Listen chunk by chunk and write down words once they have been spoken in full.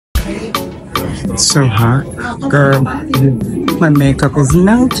It's so hot. Girl, my makeup is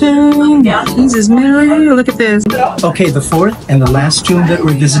melting. Jesus, Mary, look at this. Okay, the fourth and the last tomb that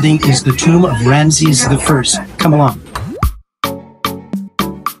we're visiting is the tomb of Ramses I. Come along.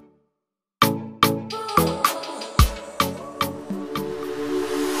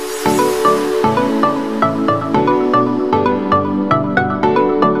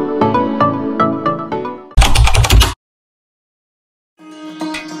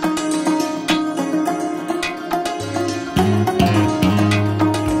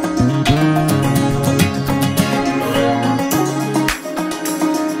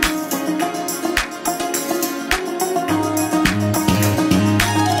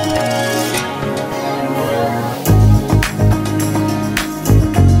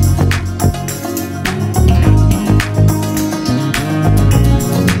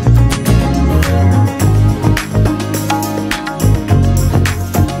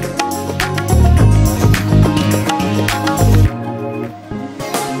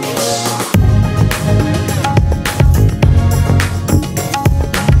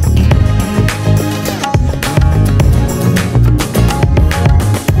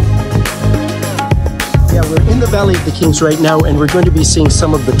 Valley of the Kings right now, and we're going to be seeing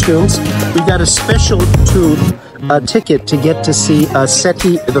some of the tombs. We've got a special tomb ticket to get to see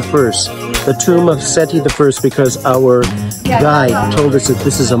Seti I, the tomb of Seti I, because our guide told us that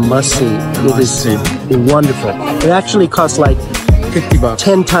this is a must-see. It is wonderful. It actually costs like 50 bucks,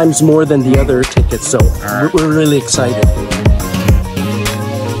 10 times more than the other tickets, so we're really excited.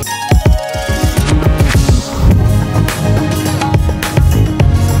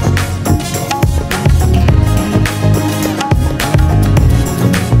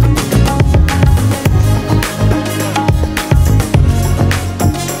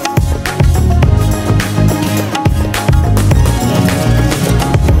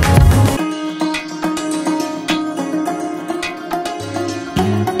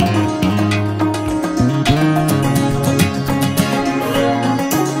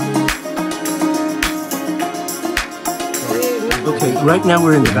 Right now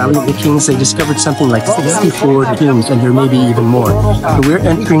we're in the Valley of the Kings. They discovered something like 64 tombs, and there may be even more. So we're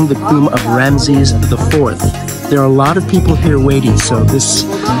entering the tomb of Ramses IV. There are a lot of people here waiting, so this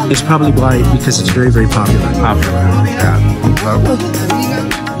is probably why, because it's very, very popular. Yeah.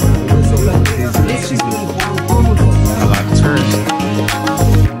 A lot of tourists.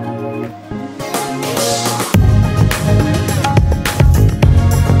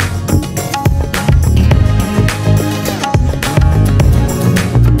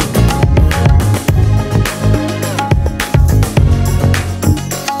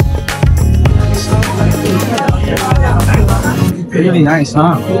 Really nice,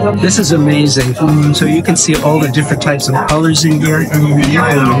 huh? This is amazing. So you can see all the different types of colors in here.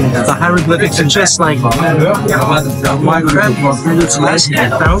 The hieroglyphics are just like my grandmother. It's lasted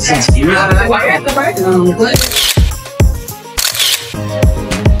thousands of years.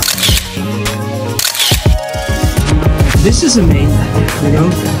 This is amazing, you know?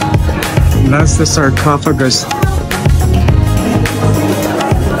 That's the sarcophagus.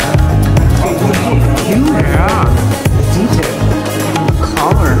 Yeah.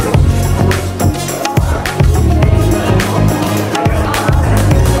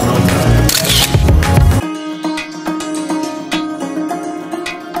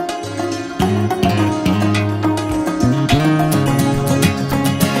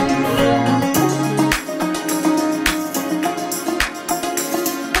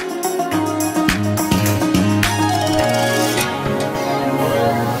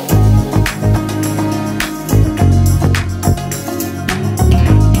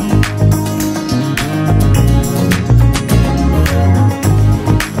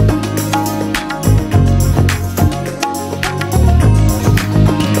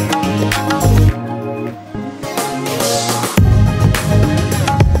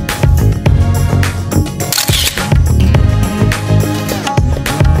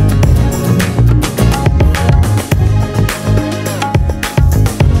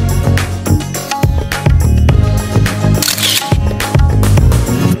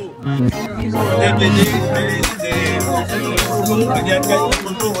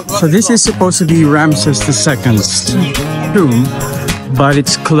 So this is supposed to be Ramses II's tomb, but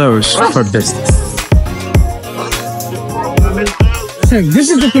it's closed for business. So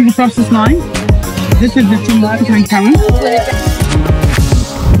this is the tomb across this line. This is the tomb behind Karen.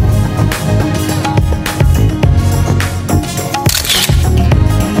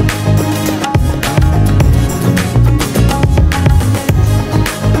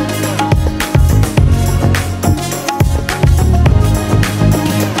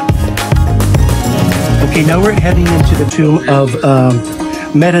 Okay, now we're heading into the tomb of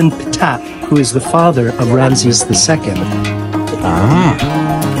Merenptah, who is the father of Ramses II. Ah.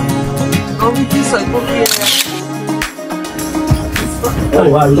 Oh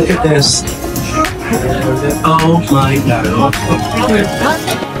wow, look at this. Oh my god.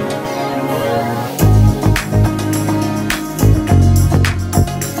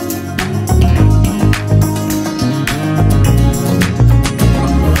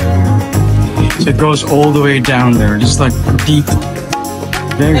 So it goes all the way down there, just like deep.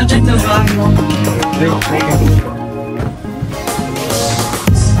 Very deep.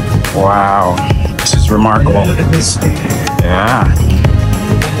 Wow, this is remarkable. Yeah.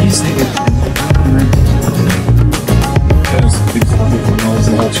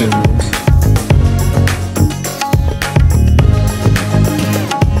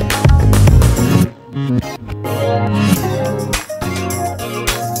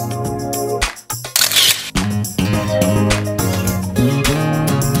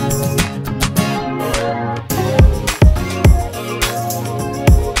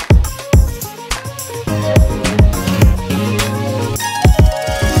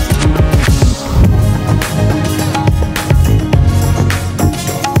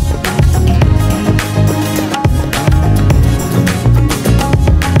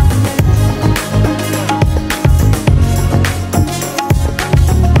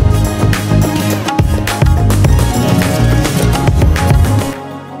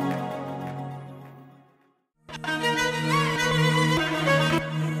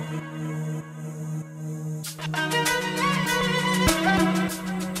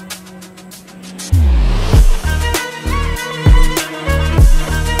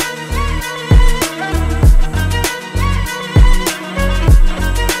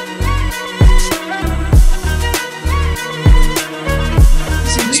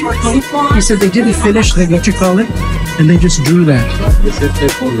 He said they didn't finish the, what you call it, and they just drew that.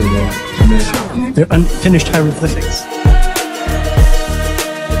 They're unfinished hieroglyphics.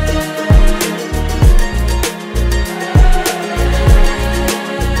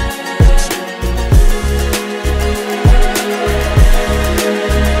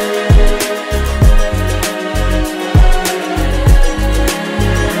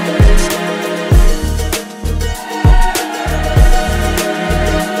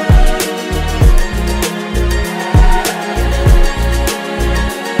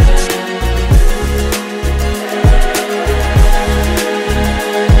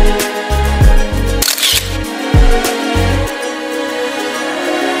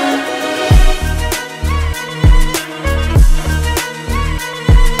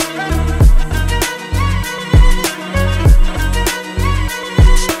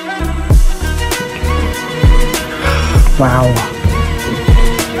 Wow.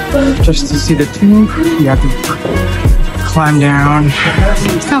 Just to see the tomb, you have to climb down.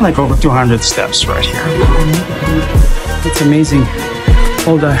 It's kind of like over 200 steps right here. It's amazing.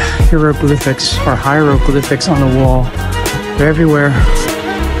 All the hieroglyphics or hieroglyphics on the wall. They're everywhere.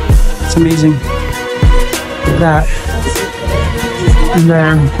 It's amazing. That. And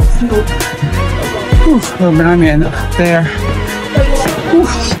there. Oof, little behind me and up there. Oof.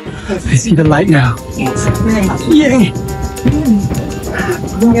 I see the light now. Yay!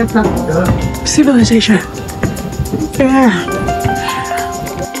 Civilization. Yeah.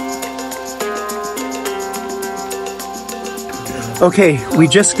 Okay, we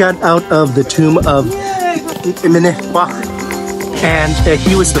just got out of the tomb of Merenptah, and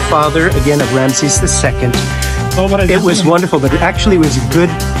he was the father, again, of Ramses II. It was wonderful, but it actually was a good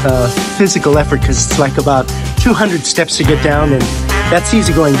physical effort because it's like about 200 steps to get down, and that's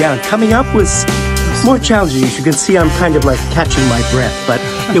easy going down. Coming up was more challenging. As you can see, I'm kind of like catching my breath, but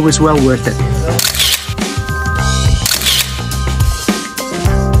it was well worth it.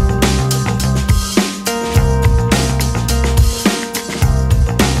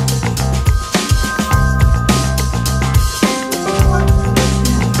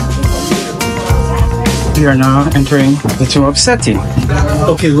 We are now entering the tomb of Seti.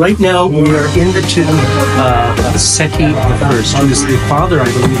 Okay, right now we are in the tomb of Seti I, who is the father, I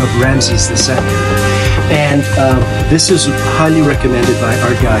believe, of Ramses II. And this is highly recommended by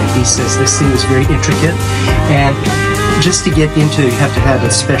our guide. He says this thing is very intricate, and just to get into it, you have to have a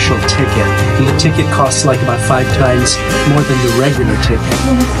special ticket. And the ticket costs like about 5 times more than the regular ticket.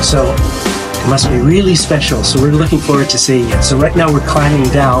 So it must be really special. So we're looking forward to seeing it. So right now we're climbing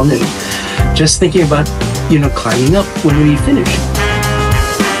down and just thinking about, you know, climbing up when we finish.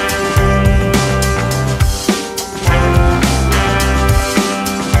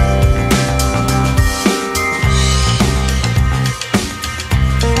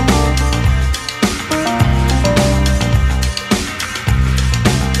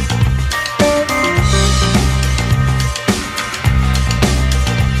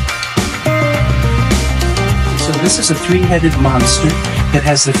 This is a three-headed monster that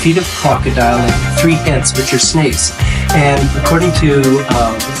has the feet of crocodile and three heads, which are snakes. And according to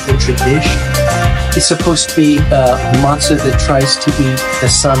the tradition, it's supposed to be a monster that tries to eat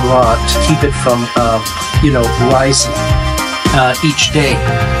the sun Ra to keep it from, rising each day.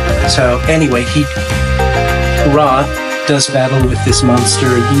 So anyway, Ra does battle with this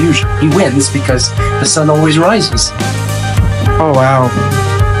monster, and he wins because the sun always rises. Oh wow!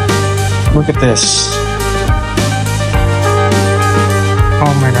 Look at this.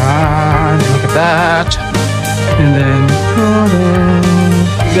 Oh my God! Look at that. And then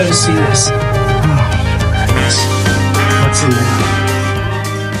You gotta see this. what's in there?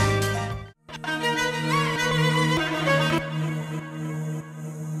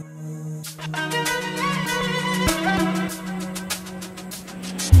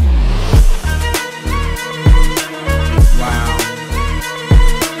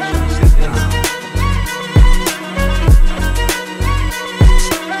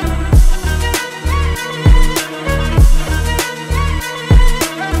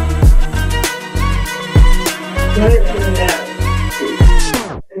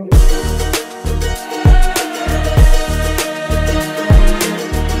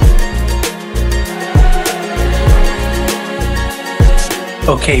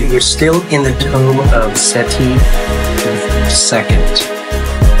 Okay, we're still in the tomb of Seti II,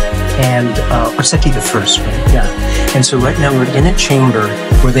 or Seti I, right? Yeah. And so right now we're in a chamber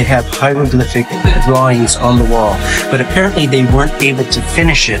where they have hieroglyphic drawings on the wall, but apparently they weren't able to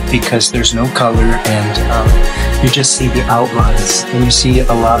finish it because there's no color, and you just see the outlines, and you see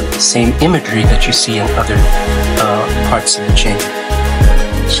a lot of the same imagery that you see in other parts of the chamber.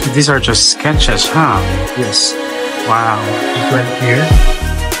 So these are just sketches, huh? Yes. Wow. Right here.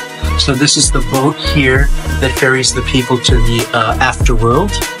 So this is the boat here that ferries the people to the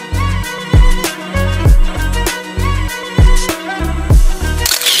afterworld.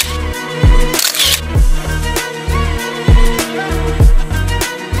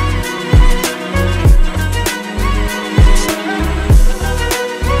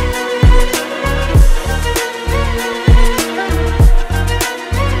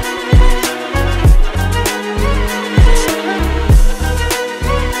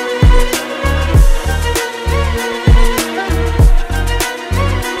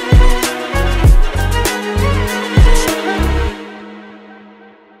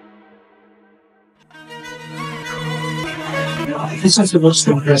 This is the most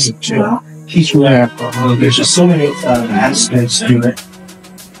impressive too. There's just so many aspects to it.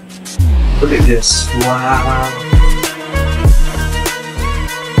 Look at this. Wow.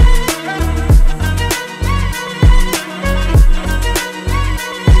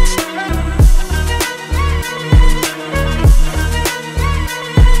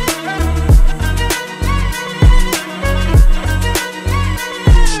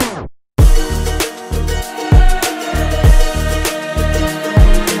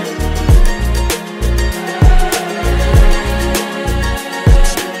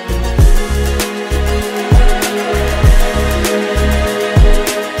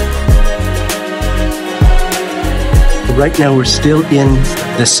 Right now we're still in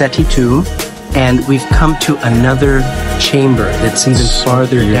the Seti tomb, and we've come to another chamber that's even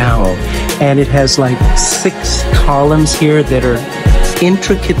farther down. And it has like 6 columns here that are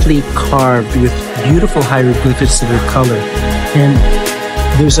intricately carved with beautiful hieroglyphics that are colored. And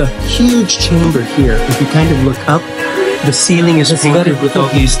there's a huge chamber here. If you kind of look up, the ceiling is flooded with all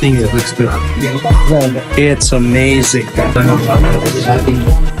these things. It looks good. It's amazing.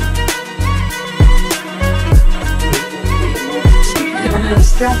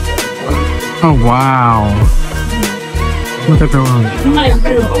 Oh wow! Look at the room.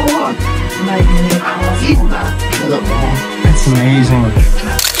 That's amazing.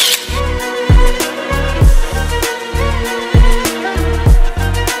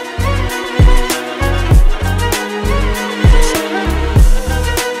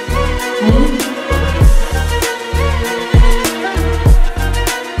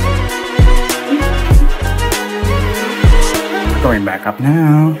 Going back up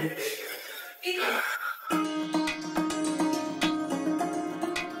now.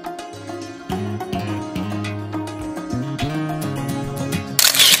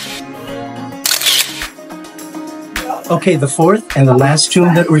 Okay, the fourth and the last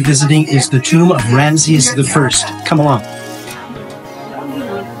tomb that we're visiting is the tomb of Ramses I. Come along.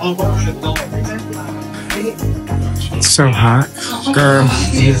 It's so hot. Girl,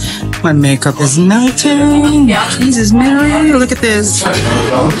 my makeup is melting. Jesus, Mary, look at this.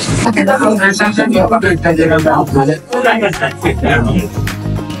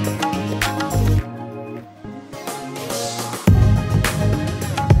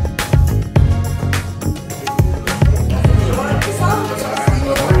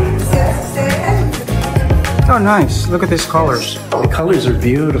 Oh, nice. Look at these colors. The colors are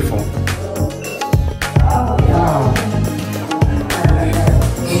beautiful. Wow.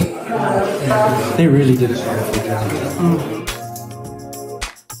 They really did a wonderful job.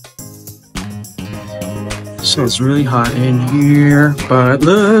 So it's really hot in here, but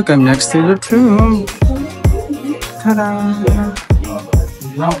look, I'm next to the tomb. Ta-da!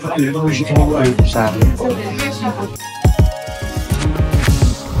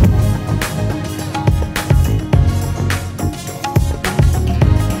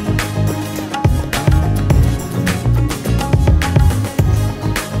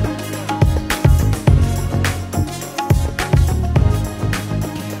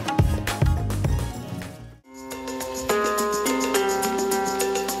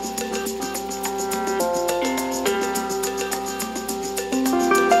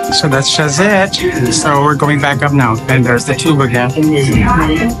 So that's just it. So we're going back up now. And there's the tube again.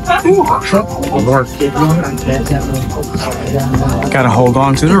 Gotta hold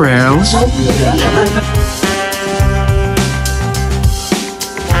on to the rails.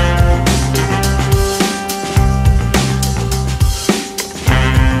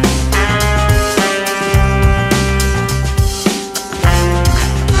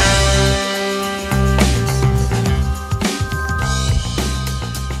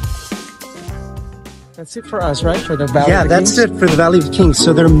 That's it for us, right? For the Valley Yeah, of the that's Kings? it for the Valley of Kings.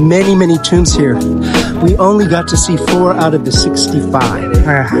 So there are many, many tombs here. We only got to see 4 out of the 65.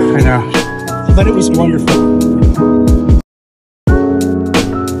 I know. But it was wonderful.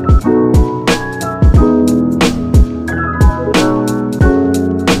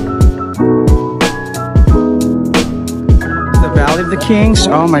 The Valley of the Kings.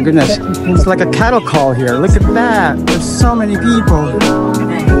 Oh my goodness. It's like a cattle call here. Look at that. There's so many people.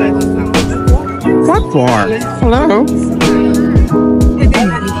 What for? Hello?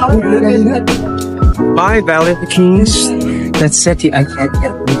 Bye, Valley of the Kings. That's SETI.